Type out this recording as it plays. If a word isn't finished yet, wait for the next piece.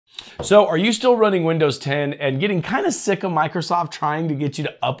So are you still running Windows 10 and getting kind of sick of Microsoft trying to get you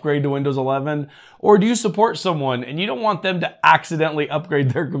to upgrade to Windows 11? Or do you support someone and you don't want them to accidentally upgrade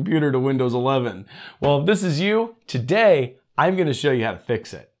their computer to Windows 11? Well, if this is you, today I'm going to show you how to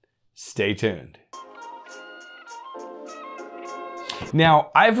fix it. Stay tuned.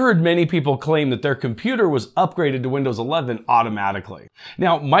 Now, I've heard many people claim that their computer was upgraded to Windows 11 automatically.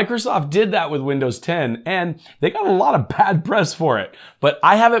 Now, Microsoft did that with Windows 10 and they got a lot of bad press for it, but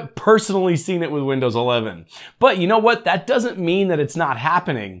I haven't personally seen it with Windows 11. But you know what? That doesn't mean that it's not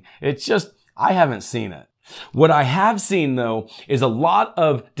happening. It's just, I haven't seen it. What I have seen though is a lot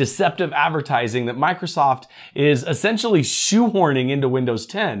of deceptive advertising that Microsoft is essentially shoehorning into Windows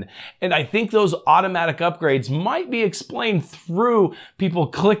 10. And I think those automatic upgrades might be explained through people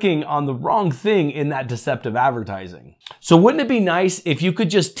clicking on the wrong thing in that deceptive advertising. So wouldn't it be nice if you could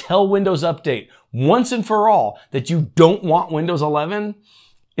just tell Windows Update once and for all that you don't want Windows 11?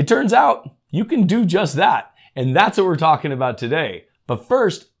 It turns out you can do just that. And that's what we're talking about today. But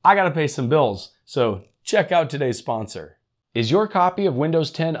first, I gotta pay some bills. So check out today's sponsor. Is your copy of Windows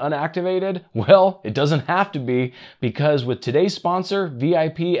 10 unactivated? Well, it doesn't have to be, because with today's sponsor,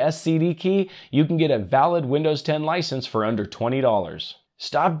 VIP SCD Key, you can get a valid Windows 10 license for under $20.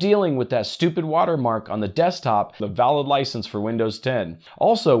 Stop dealing with that stupid watermark on the desktop, the valid license for Windows 10.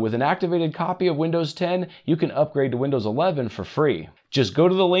 Also, with an activated copy of Windows 10, you can upgrade to Windows 11 for free. Just go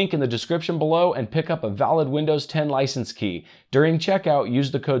to the link in the description below and pick up a valid Windows 10 license key. During checkout,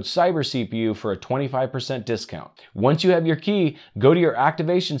 use the code CYBERCPU for a 25% discount. Once you have your key, go to your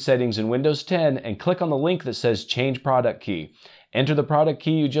activation settings in Windows 10 and click on the link that says Change Product Key. Enter the product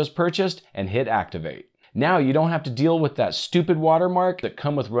key you just purchased and hit Activate. Now you don't have to deal with that stupid watermark that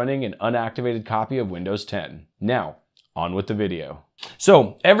come with running an unactivated copy of Windows 10. Now, on with the video.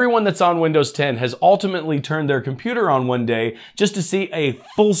 So everyone that's on Windows 10 has ultimately turned their computer on one day just to see a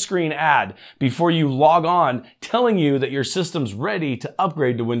full screen ad before you log on telling you that your system's ready to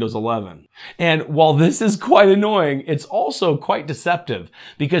upgrade to Windows 11. And while this is quite annoying, it's also quite deceptive,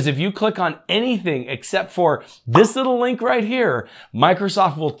 because if you click on anything except for this little link right here,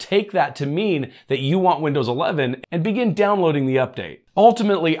 Microsoft will take that to mean that you want Windows 11 and begin downloading the update.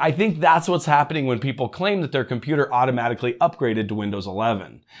 Ultimately, I think that's what's happening when people claim that their computer automatically upgraded to Windows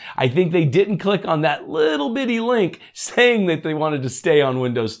 11. I think they didn't click on that little bitty link saying that they wanted to stay on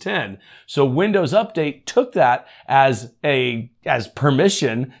Windows 10. So Windows Update took that as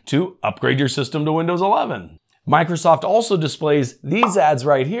permission to upgrade your system to Windows 11. Microsoft also displays these ads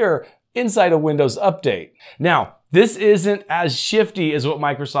right here inside of Windows Update. Now, this isn't as shifty as what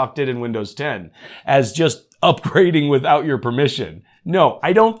Microsoft did in Windows 10, as just upgrading without your permission. No,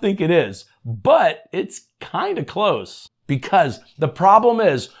 I don't think it is, but it's kind of close. Because the problem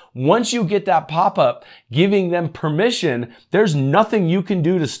is, once you get that pop-up giving them permission, there's nothing you can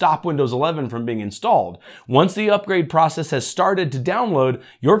do to stop Windows 11 from being installed. Once the upgrade process has started to download,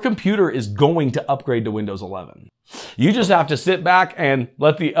 your computer is going to upgrade to Windows 11. You just have to sit back and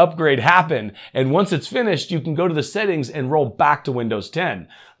let the upgrade happen. And once it's finished, you can go to the settings and roll back to Windows 10.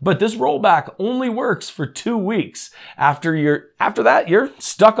 But this rollback only works for 2 weeks. After that, you're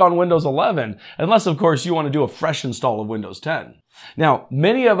stuck on Windows 11, unless of course you want to do a fresh install of Windows 10. Now,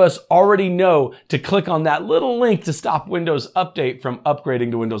 many of us already know to click on that little link to stop Windows Update from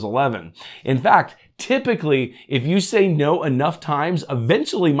upgrading to Windows 11. In fact, typically, if you say no enough times,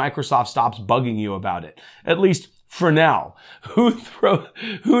 eventually Microsoft stops bugging you about it. At least for now.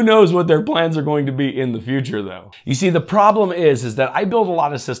 Who knows what their plans are going to be in the future though. You see, the problem is that I build a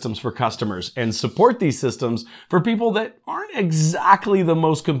lot of systems for customers and support these systems for people that aren't exactly the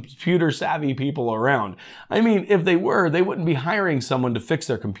most computer savvy people around. I mean, if they were, they wouldn't be hiring someone to fix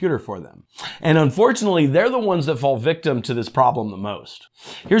their computer for them. And unfortunately, they're the ones that fall victim to this problem the most.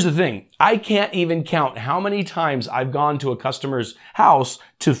 Here's the thing. I can't even count how many times I've gone to a customer's house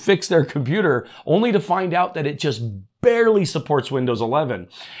to fix their computer only to find out that it just barely supports Windows 11.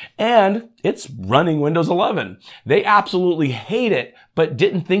 And it's running Windows 11. They absolutely hate it, but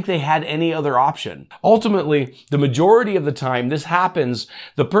didn't think they had any other option. Ultimately, the majority of the time this happens,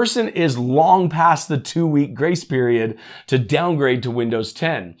 the person is long past the 2-week grace period to downgrade to Windows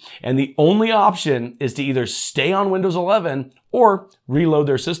 10. And the only option is to either stay on Windows 11 or reload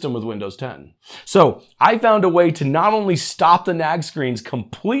their system with Windows 10. So I found a way to not only stop the nag screens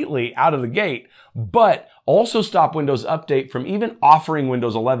completely out of the gate, but also stop Windows Update from even offering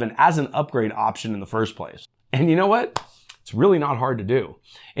Windows 11 as an upgrade option in the first place. And you know what? It's really not hard to do.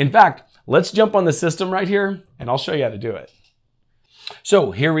 In fact, let's jump on the system right here and I'll show you how to do it.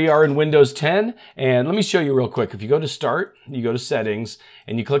 So here we are in Windows 10, and let me show you real quick. If you go to Start, you go to Settings,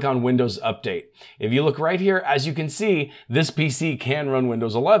 and you click on Windows Update. If you look right here, as you can see, this PC can run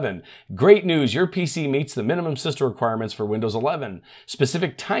Windows 11. Great news, your PC meets the minimum system requirements for Windows 11.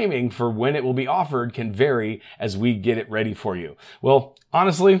 Specific timing for when it will be offered can vary as we get it ready for you. Well,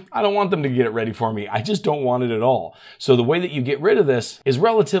 honestly, I don't want them to get it ready for me. I just don't want it at all. So the way that you get rid of this is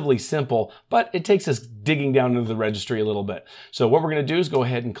relatively simple, but it takes us digging down into the registry a little bit. So what we're going to do is go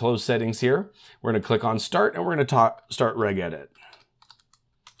ahead and close settings here. We're going to click on Start, and we're going to start regedit.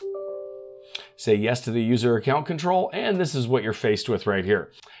 Say yes to the user account control, and this is what you're faced with right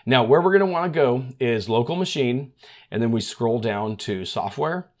here. Now, where we're going to want to go is local machine, and then we scroll down to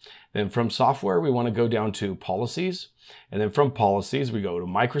software. Then from software, we want to go down to policies, and then from policies, we go to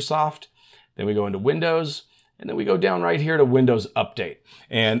Microsoft, then we go into Windows, and then we go down right here to Windows Update.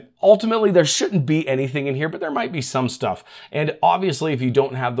 And ultimately, there shouldn't be anything in here, but there might be some stuff. And obviously, if you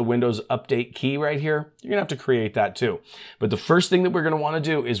don't have the Windows Update key right here, you're gonna have to create that too. But the first thing that we're gonna wanna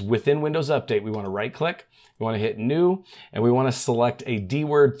do is within Windows Update, we wanna right click, we want to hit New, and we want to select a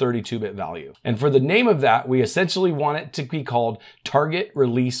Dword 32-bit value. And for the name of that, we essentially want it to be called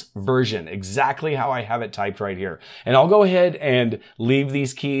TargetReleaseVersion, exactly how I have it typed right here. And I'll go ahead and leave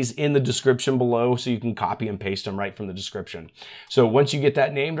these keys in the description below so you can copy and paste them right from the description. So once you get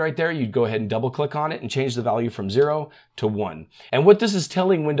that named right there, you'd go ahead and double click on it and change the value from 0 to 1. And what this is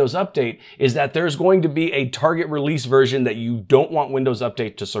telling Windows Update is that there's going to be a target release version that you don't want Windows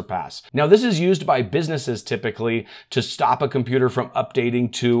Update to surpass. Now, this is used by businesses typically to stop a computer from updating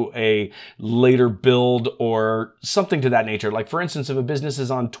to a later build or something to that nature. Like for instance, if a business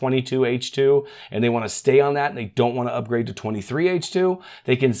is on 22H2 and they want to stay on that and they don't want to upgrade to 23H2,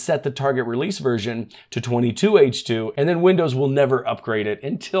 they can set the target release version to 22H2, and then Windows will never upgrade it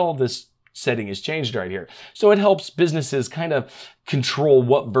until this setting is changed right here. So it helps businesses kind of control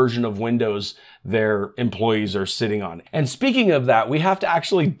what version of Windows their employees are sitting on. And speaking of that, we have to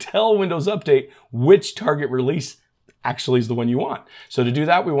actually tell Windows Update which target release actually is the one you want. So to do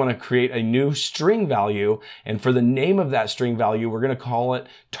that, we want to create a new string value. And for the name of that string value, we're going to call it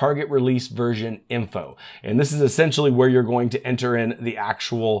TargetReleaseVersionInfo. And this is essentially where you're going to enter in the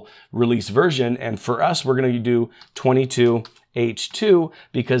actual release version. And for us, we're going to do 22H2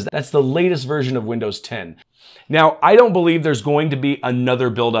 because that's the latest version of Windows 10. Now, I don't believe there's going to be another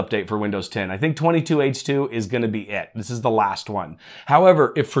build update for Windows 10. I think 22H2 is going to be it. This is the last one.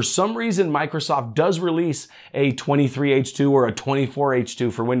 However, if for some reason Microsoft does release a 23H2 or a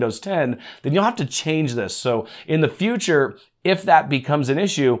 24H2 for Windows 10, then you'll have to change this. So in the future, if that becomes an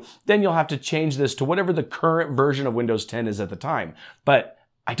issue, then you'll have to change this to whatever the current version of Windows 10 is at the time. But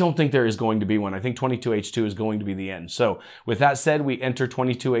I don't think there is going to be one. I think 22H2 is going to be the end. So with that said, we enter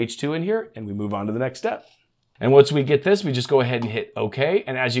 22H2 in here and we move on to the next step. And once we get this, we just go ahead and hit OK.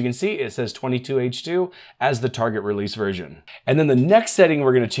 And as you can see, it says 22H2 as the target release version. And then the next setting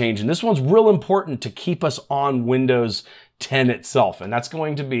we're going to change, and this one's real important to keep us on Windows 10 itself. And that's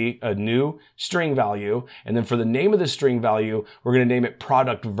going to be a new string value. And then for the name of the string value, we're going to name it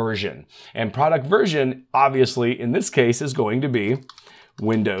ProductVersion. And ProductVersion, obviously, in this case, is going to be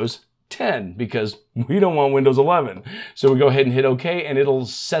Windows 10 because we don't want Windows 11. So we go ahead and hit OK, and it'll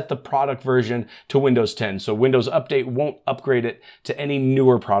set the product version to Windows 10. So Windows Update won't upgrade it to any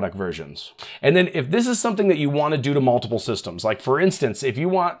newer product versions. And then if this is something that you want to do to multiple systems, like for instance, if you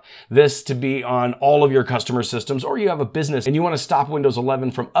want this to be on all of your customer systems, or you have a business and you want to stop Windows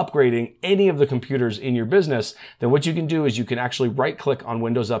 11 from upgrading any of the computers in your business, then what you can do is you can actually right click on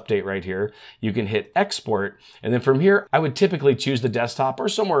Windows Update right here. You can hit export. And then from here, I would typically choose the desktop or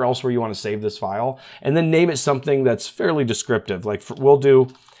somewhere else where you want to save this file, and then name it something that's fairly descriptive. Like we'll do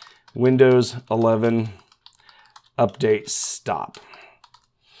Windows 11 Update Stop.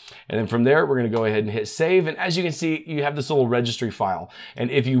 And then from there, we're going to go ahead and hit save. And as you can see, you have this little registry file. And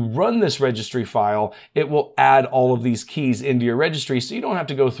if you run this registry file, it will add all of these keys into your registry, so you don't have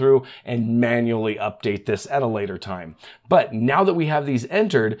to go through and manually update this at a later time. But now that we have these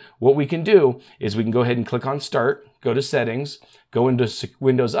entered, what we can do is we can go ahead and click on Start, go to Settings, go into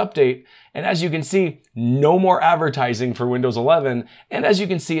Windows Update, and as you can see, no more advertising for Windows 11. And as you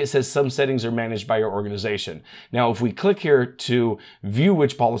can see, it says some settings are managed by your organization. Now, if we click here to view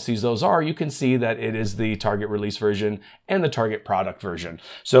which policies those are, you can see that it is the target release version and the target product version.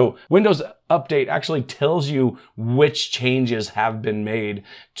 So Windows Update actually tells you which changes have been made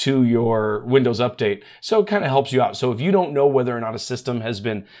to your Windows Update. So it kind of helps you out. So if you don't know whether or not a system has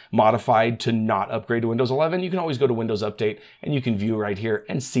been modified to not upgrade to Windows 11, you can always go to Windows Update and you you can view right here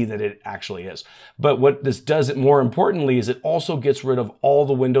and see that it actually is. But what this does, more importantly, is it also gets rid of all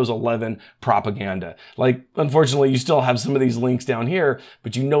the Windows 11 propaganda. Like, unfortunately, you still have some of these links down here,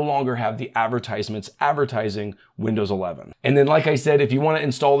 but you no longer have the advertisements advertising Windows 11. And then, like I said, if you want to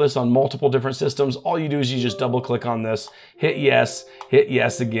install this on multiple different systems, all you do is you just double click on this, hit yes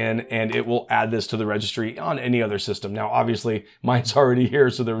again, and it will add this to the registry on any other system. Now, obviously, mine's already here,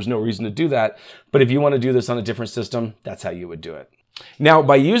 so there was no reason to do that. But if you want to do this on a different system, that's how you would do it. Now,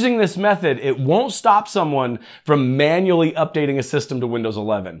 by using this method, it won't stop someone from manually updating a system to Windows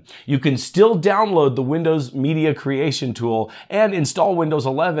 11. You can still download the Windows Media Creation tool and install Windows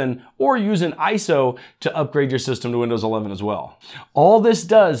 11, or use an ISO to upgrade your system to Windows 11 as well. All this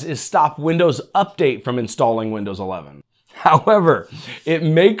does is stop Windows Update from installing Windows 11. However, it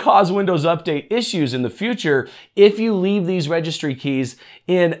may cause Windows Update issues in the future if you leave these registry keys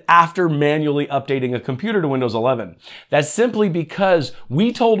in after manually updating a computer to Windows 11. That's simply because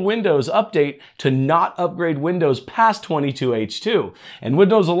we told Windows Update to not upgrade Windows past 22H2. And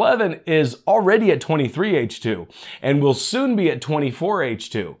Windows 11 is already at 23H2 and will soon be at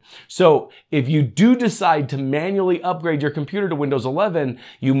 24H2. So if you do decide to manually upgrade your computer to Windows 11,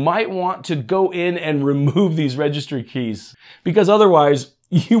 you might want to go in and remove these registry keys, because otherwise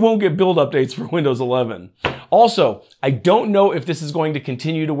you won't get build updates for Windows 11. Also, I don't know if this is going to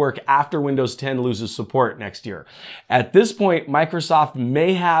continue to work after Windows 10 loses support next year. At this point, Microsoft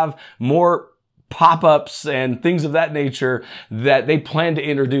may have more pop-ups and things of that nature that they plan to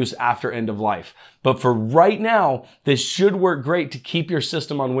introduce after end of life. But for right now, this should work great to keep your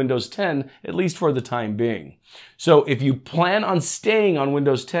system on Windows 10, at least for the time being. So if you plan on staying on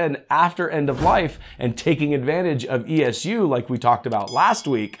Windows 10 after end of life and taking advantage of ESU like we talked about last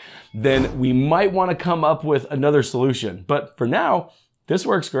week, then we might want to come up with another solution. But for now, this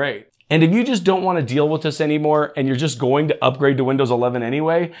works great. And if you just don't want to deal with this anymore and you're just going to upgrade to Windows 11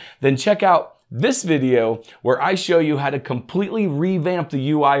 anyway, then check out this video where I show you how to completely revamp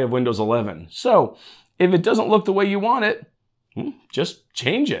the UI of Windows 11. So if it doesn't look the way you want it, just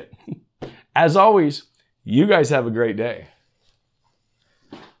change it. As always, you guys have a great day.